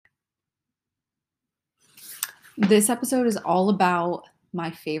This episode is all about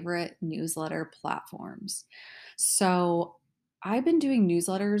my favorite newsletter platforms. So, I've been doing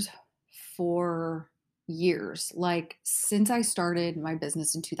newsletters for years. Like, since I started my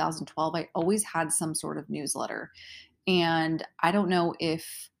business in 2012, I always had some sort of newsletter. And I don't know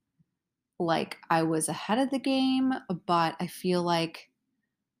if I was ahead of the game, but I feel like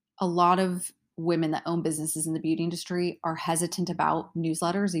a lot of women that own businesses in the beauty industry are hesitant about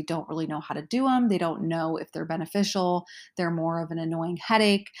newsletters. They don't really know how to do them. They don't know if they're beneficial. They're more of an annoying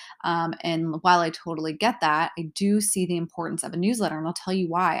headache. And while I totally get that, I do see the importance of a newsletter. And I'll tell you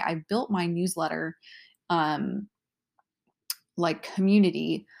why. I built my newsletter um,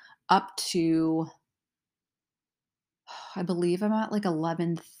 community up to, I believe I'm at like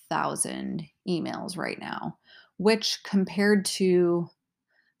 11,000 emails right now, which compared to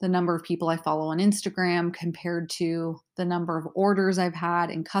the number of people I follow on Instagram compared to the number of orders I've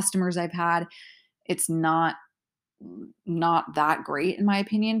had and customers I've had, it's not that great in my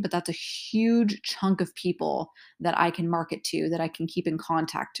opinion, but that's a huge chunk of people that I can market to, that I can keep in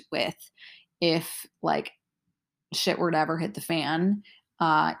contact with if shit were to ever hit the fan,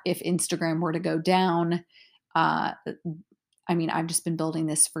 if Instagram were to go down. Uh, I mean, I've just been building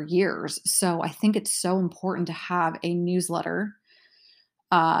this for years. So I think it's so important to have a newsletter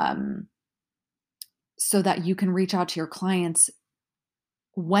um, so that you can reach out to your clients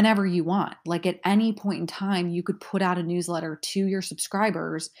whenever you want. Like at any point in time, you could put out a newsletter to your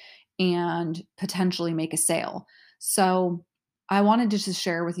subscribers and potentially make a sale. So I wanted to just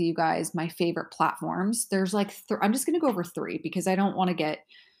share with you guys my favorite platforms. There's I'm just going to go over three because I don't want to get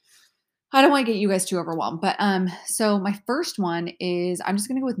you guys too overwhelmed. But so my first one is I'm just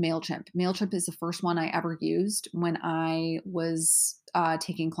going to go with Mailchimp. Mailchimp is the first one I ever used when I was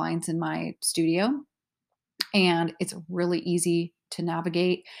taking clients in my studio, and it's really easy to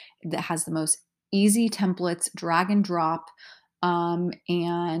navigate. That has the most easy templates, drag and drop,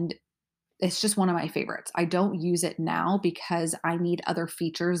 and it's just one of my favorites. I don't use it now because I need other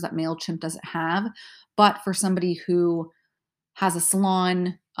features that Mailchimp doesn't have. But for somebody who has a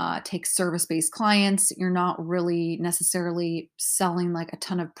salon, takes service-based clients, you're not really necessarily selling like a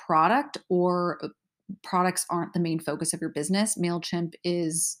ton of product, or products aren't the main focus of your business. Mailchimp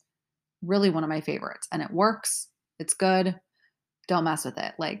is really one of my favorites, and it works. It's good. Don't mess with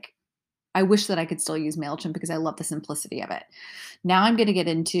it. Like, I wish that I could still use Mailchimp because I love the simplicity of it. Now I'm going to get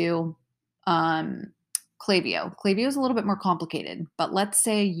into um, Klaviyo. Klaviyo is a little bit more complicated, but let's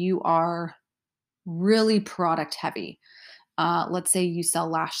say you are really product heavy. Let's say you sell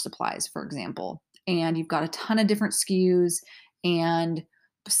lash supplies, for example, and you've got a ton of different SKUs, and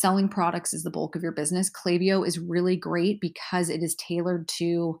selling products is the bulk of your business. Klaviyo is really great because it is tailored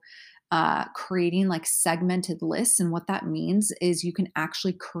to creating like segmented lists. And what that means is you can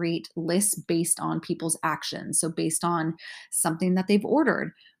actually create lists based on people's actions. So, based on something that they've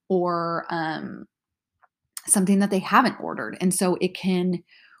ordered, or something that they haven't ordered. And so it can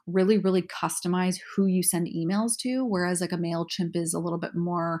really, really customize who you send emails to. Whereas like a MailChimp is a little bit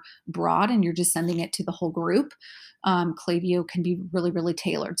more broad and you're just sending it to the whole group. Klaviyo can be really, really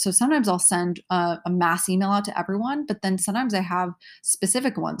tailored. So sometimes I'll send a mass email out to everyone, but then sometimes I have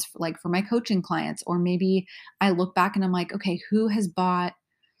specific ones for my coaching clients, or maybe I look back and I'm like, okay,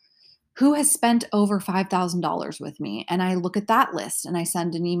 who has spent over $5,000 with me? And I look at that list and I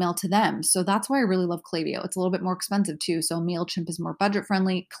send an email to them. So that's why I really love Klaviyo. It's a little bit more expensive too. So MailChimp is more budget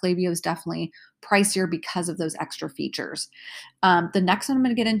friendly. Klaviyo is definitely pricier because of those extra features. The next one I'm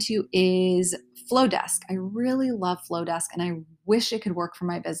going to get into is Flowdesk. I really love Flowdesk and I wish it could work for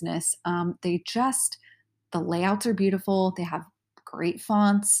my business. The layouts are beautiful. They have great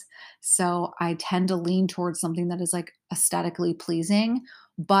fonts. So I tend to lean towards something that is like aesthetically pleasing,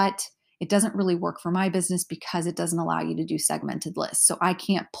 but it doesn't really work for my business because it doesn't allow you to do segmented lists. So I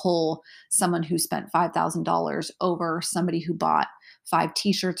can't pull someone who spent $5,000 over somebody who bought 5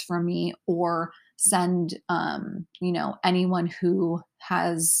 t-shirts from me, or send anyone who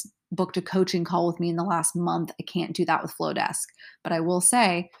has booked a coaching call with me in the last month. I can't do that with Flowdesk. But I will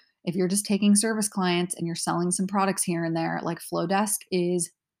say, if you're just taking service clients and you're selling some products here and there, like, Flowdesk is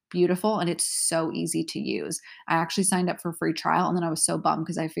beautiful and it's so easy to use. I actually signed up for a free trial and then I was so bummed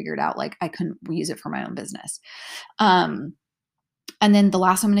because I figured out like I couldn't use it for my own business. Um, and then the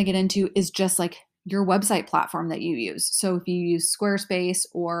last one I'm going to get into is just like your website platform that you use. So if you use Squarespace,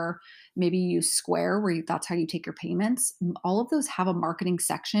 or maybe you use Square, that's how you take your payments, all of those have a marketing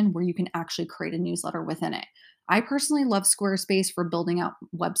section where you can actually create a newsletter within it. I personally love Squarespace for building out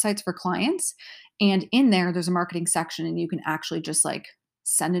websites for clients. And in there, there's a marketing section and you can actually just like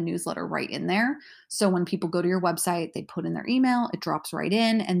send a newsletter right in there. So when people go to your website, they put in their email, it drops right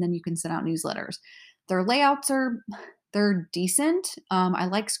in, and then you can send out newsletters. Their layouts they're decent. I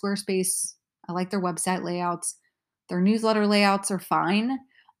like Squarespace. I like their website layouts. Their newsletter layouts are fine.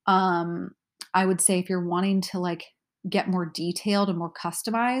 Um, I would say if you're wanting to like get more detailed and more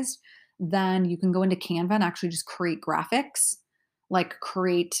customized, then you can go into Canva and actually just create graphics, like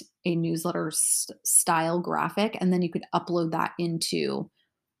create a newsletter style graphic, and then you could upload that into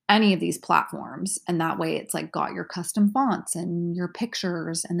any of these platforms. And that way it's like got your custom fonts and your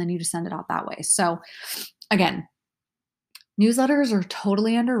pictures, and then you just send it out that way. So again, newsletters are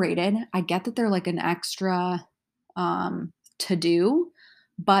totally underrated. I get that they're like an extra to do,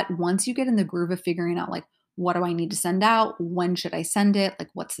 but once you get in the groove of figuring out like what do I need to send out, when should I send it, like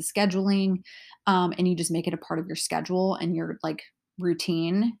what's the scheduling, and you just make it a part of your schedule and your like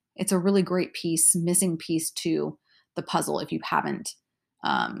routine, it's a really great missing piece to the puzzle if you haven't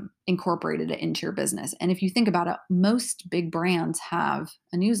incorporated it into your business. And if you think about it, most big brands have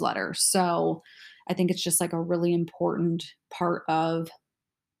a newsletter. So I think it's just like a really important part of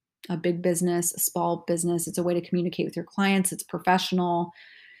a big business, a small business. It's a way to communicate with your clients. It's professional.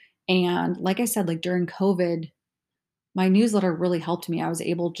 And like I said, like during COVID, my newsletter really helped me. I was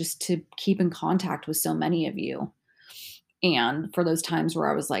able just to keep in contact with so many of you. And for those times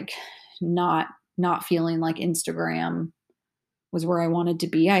where I was like not feeling like Instagram was where I wanted to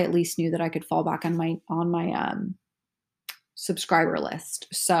be, I at least knew that I could fall back on my subscriber list.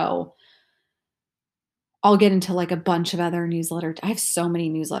 So I'll get into like a bunch of other I have so many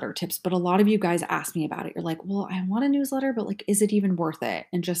newsletter tips, but a lot of you guys ask me about it. You're like, well, I want a newsletter, but like, is it even worth it?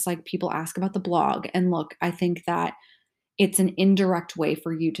 And just like people ask about the blog. And look, I think that it's an indirect way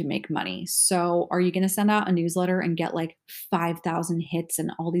for you to make money. So are you going to send out a newsletter and get like 5,000 hits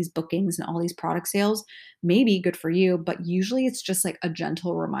and all these bookings and all these product sales? Maybe, good for you, but usually it's just like a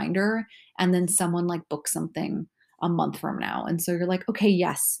gentle reminder. And then someone like books something a month from now. And so you're like, okay,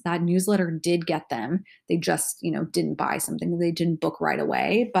 yes, that newsletter did get them. They just, didn't buy something. They didn't book right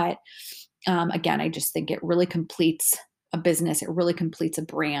away. But again, I just think it really completes a business. It really completes a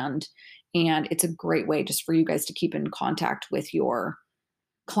brand. And it's a great way just for you guys to keep in contact with your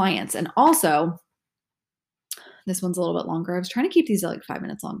clients. And also, this one's a little bit longer. I was trying to keep these like 5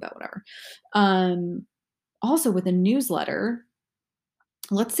 minutes long, but whatever. Also with a newsletter,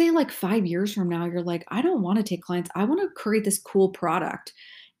 let's say like 5 years from now, you're like, I don't want to take clients. I want to create this cool product.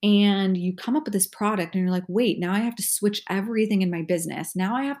 And you come up with this product and you're like, wait, now I have to switch everything in my business.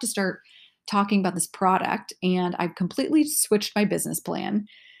 Now I have to start talking about this product. And I've completely switched my business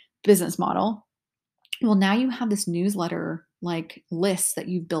model. Well, now you have this newsletter like list that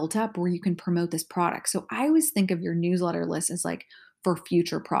you've built up where you can promote this product. So I always think of your newsletter list as like for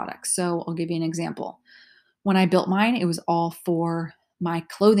future products. So I'll give you an example. When I built mine, it was all for my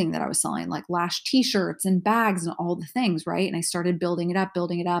clothing that I was selling, like Lash t-shirts and bags and all the things, right? And I started building it up,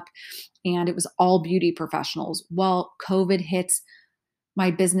 and it was all beauty professionals. Well, COVID hits,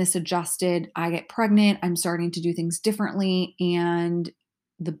 my business adjusted, I get pregnant, I'm starting to do things differently, and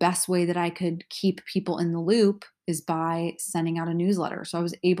the best way that I could keep people in the loop is by sending out a newsletter. So I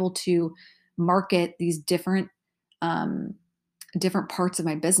was able to market these different parts of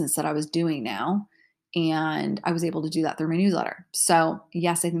my business that I was doing now. And I was able to do that through my newsletter. So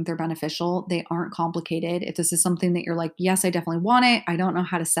yes, I think they're beneficial. They aren't complicated. If this is something that you're like, yes, I definitely want it, I don't know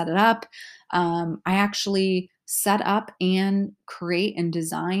how to set it up. I actually set up and create and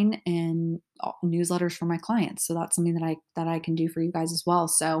design and newsletters for my clients. So that's something that I can do for you guys as well.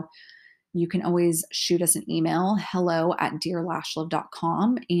 So you can always shoot us an email,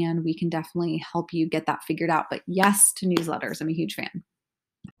 hello@dearlashlove.com, and we can definitely help you get that figured out. But yes to newsletters. I'm a huge fan.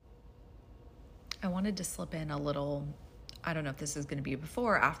 I wanted to slip in a little, I don't know if this is going to be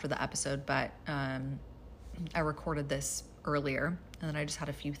before or after the episode, but I recorded this earlier, and then I just had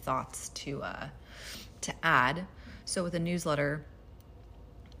a few thoughts to add. So with a newsletter,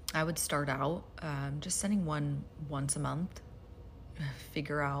 I would start out just sending one once a month.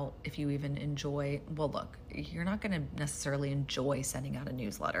 Figure out if you even enjoy, well, look, you're not going to necessarily enjoy sending out a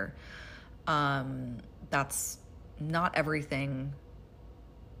newsletter. That's not everything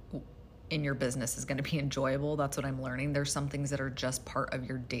in your business is going to be enjoyable. That's what I'm learning. There's some things that are just part of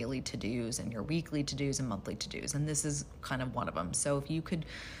your daily to-dos and your weekly to-dos and monthly to-dos. And this is kind of one of them. So if you could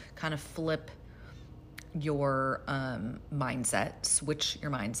kind of flip your mindset, switch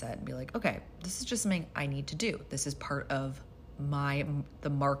your mindset and be like, okay, this is just something I need to do. This is part of the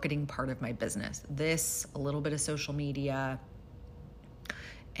marketing part of my business. This, a little bit of social media,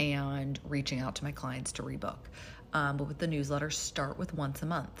 and reaching out to my clients to rebook. But with the newsletter, start with once a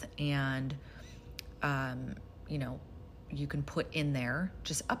month. And, you can put in there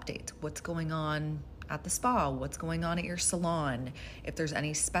just updates. What's going on at the spa? What's going on at your salon? If there's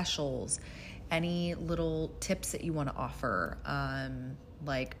any specials. any little tips that you want to offer,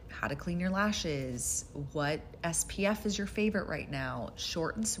 like how to clean your lashes, what SPF is your favorite right now,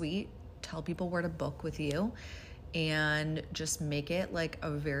 short and sweet, tell people where to book with you, and just make it like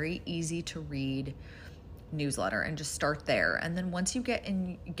a very easy to read newsletter and just start there. And then once you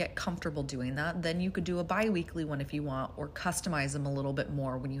get comfortable doing that, then you could do a bi-weekly one if you want, or customize them a little bit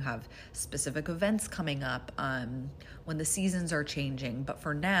more when you have specific events coming up, when the seasons are changing. But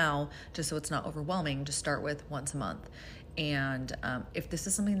for now, just so it's not overwhelming, just start with once a month. And if this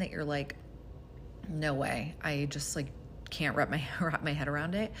is something that you're like, no way, I just like can't wrap my head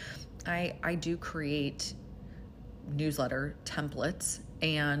around it, I do create newsletter templates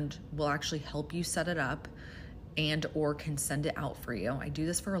and will actually help you set it up and or can send it out for you. I do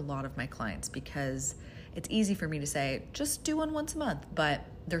this for a lot of my clients because it's easy for me to say, just do one once a month, but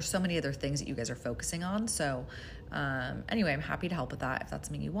there's so many other things that you guys are focusing on. So anyway, I'm happy to help with that. If that's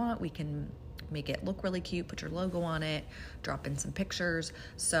something you want, we can make it look really cute, put your logo on it, drop in some pictures.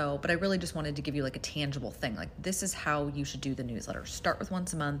 So, but I really just wanted to give you like a tangible thing. Like, this is how you should do the newsletter. Start with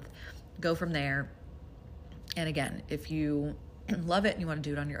once a month, go from there. And again, if you love it and you want to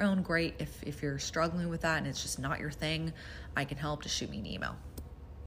do it on your own, great. If you're struggling with that and it's just not your thing, I can help. Just shoot me an email.